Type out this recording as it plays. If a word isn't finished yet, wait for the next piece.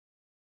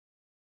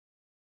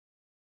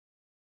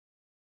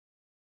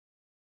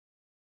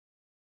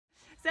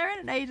Sarah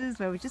and Ada as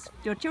well.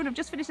 Your children have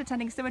just finished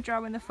attending Summer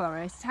Drama in the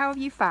Forest. How have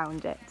you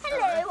found it?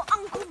 Hello,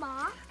 Uncle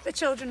Mark. The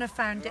children have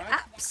found it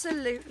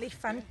absolutely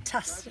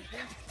fantastic.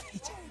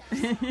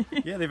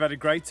 Yeah, they've had a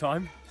great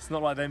time. It's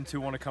not like them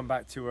two want to come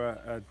back to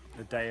a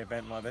day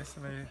event like this.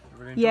 And they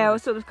really enjoyed Yeah, it. we're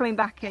sort of coming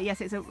back. Yes,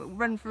 it's a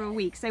run for a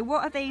week. So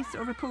what have they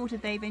sort of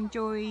reported they've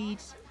enjoyed?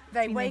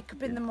 They wake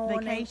up in the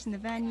morning, location, the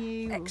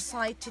venue,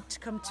 excited to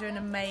come to an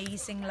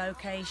amazing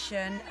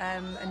location,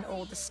 and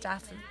all the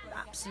staff are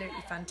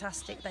absolutely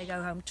fantastic. They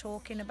go home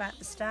talking about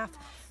the staff,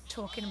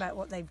 talking about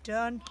what they've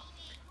done,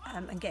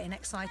 and getting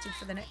excited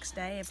for the next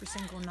day every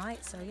single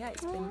night. So yeah,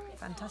 it's been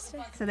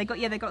fantastic. So they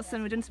got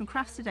some. We've done some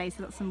crafts today.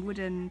 So got some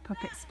wooden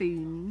puppet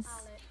spoons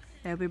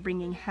they'll be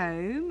bringing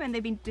home, and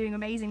they've been doing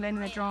amazing, learning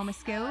their drama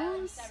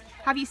skills.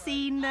 Have you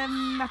seen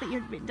them? I think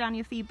you've written down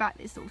your feedback.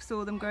 You sort of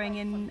saw them growing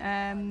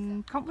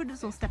in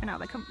confidence or stepping out of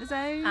their comfort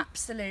zone.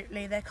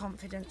 Absolutely, their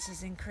confidence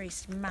has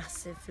increased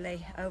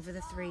massively over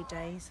the 3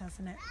 days,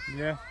 hasn't it?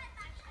 Yeah.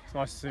 It's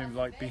nice to see them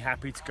be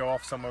happy to go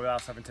off somewhere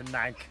without having to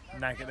nag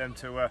at them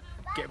to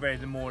get ready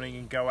in the morning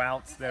and go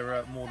out.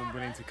 They're more than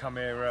willing to come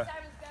here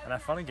and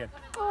have fun again.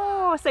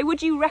 Oh, so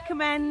would you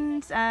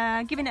recommend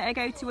giving it a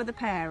go to other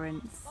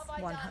parents?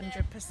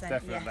 100%.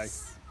 Definitely.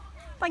 Yes.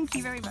 Thank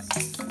you very much.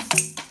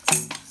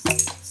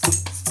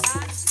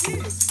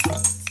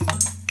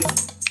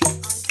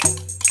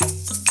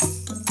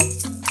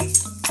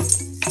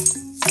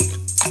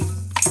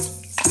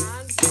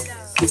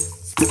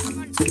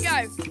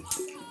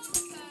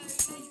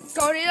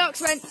 Goldilocks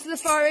went to the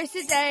forest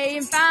today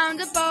and found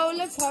a bowl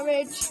of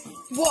porridge.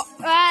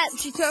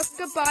 She took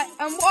a bite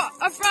and what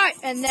a fright,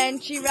 and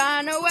then she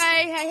ran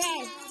away. Hey,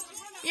 hey.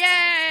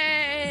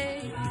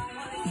 Yay!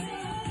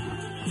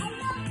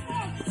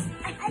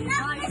 I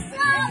love this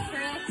song.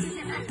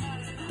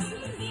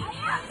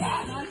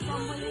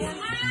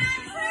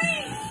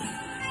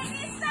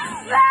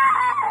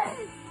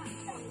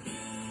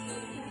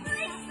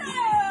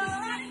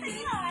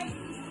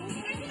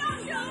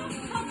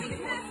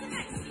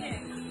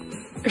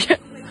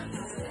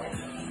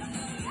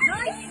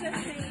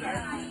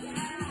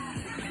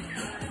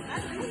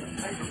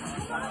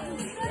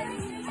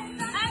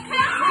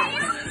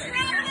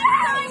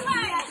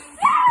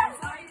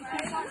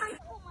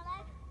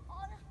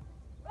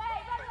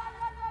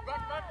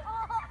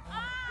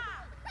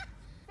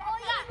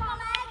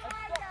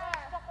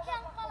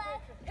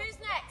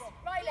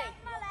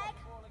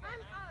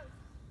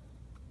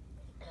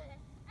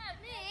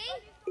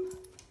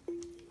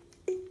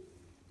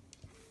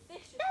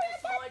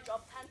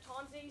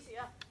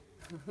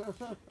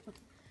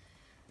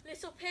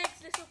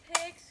 Little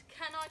pigs,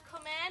 can I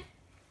come in?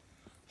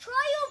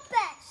 Try your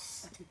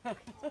best.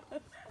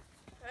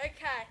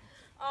 Okay,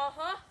 I'll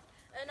huff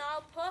and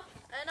I'll puff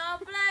and I'll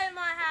blow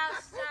my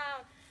house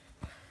down.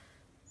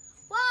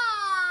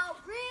 Wow,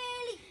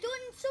 really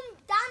done some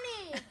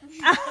damage.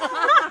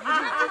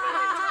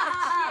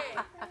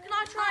 Can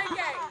I try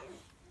again?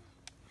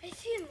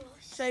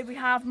 So we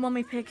have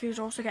Mummy Pig, who's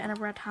also getting a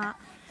red hat,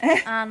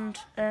 and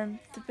the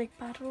big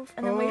bad wolf,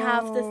 and then we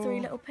have the 3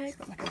 little pigs.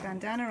 Got like a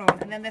bandana on,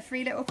 and then the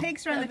 3 little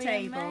pigs are on the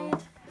table.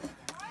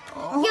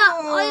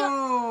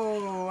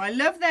 Oh, I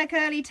love their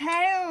curly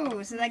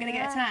tails. So they're going to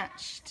get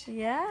attached.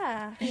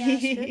 Yeah, yeah,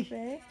 should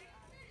be.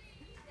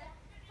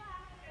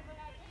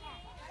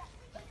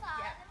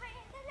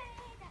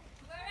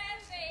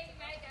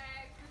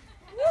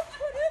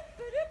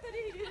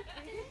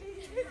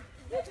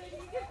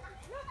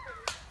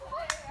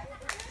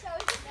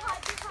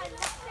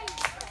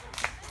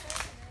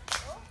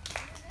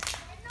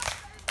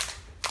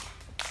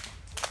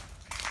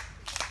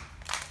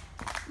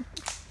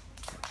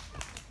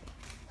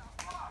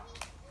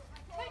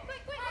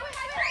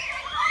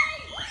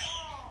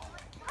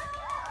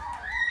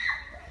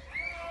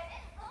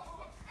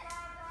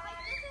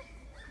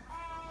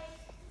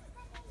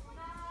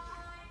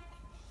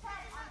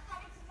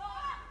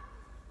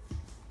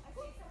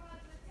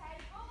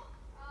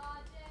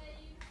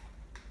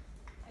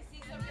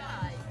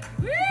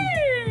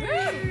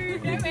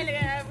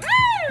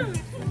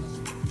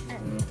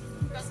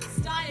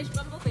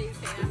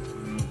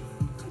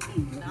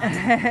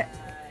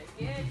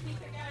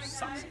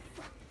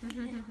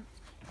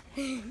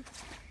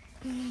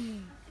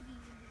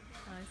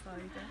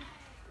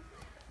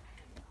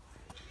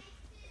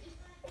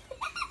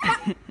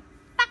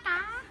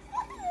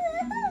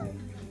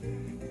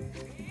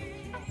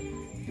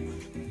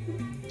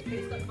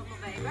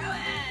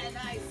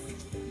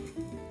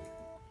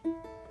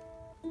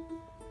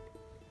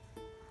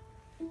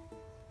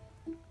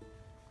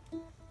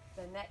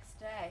 The next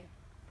day.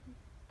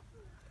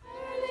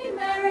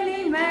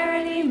 Merrily,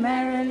 merrily,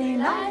 merrily,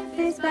 life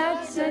is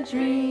but a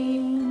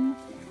dream.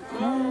 Row,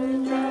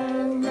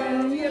 row,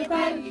 row your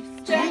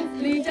boat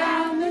gently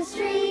down the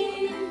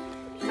stream.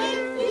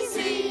 If you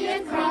see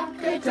a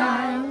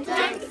crocodile,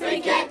 don't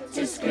forget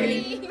to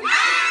scream.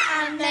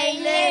 And they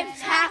lived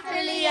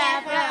happily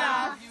ever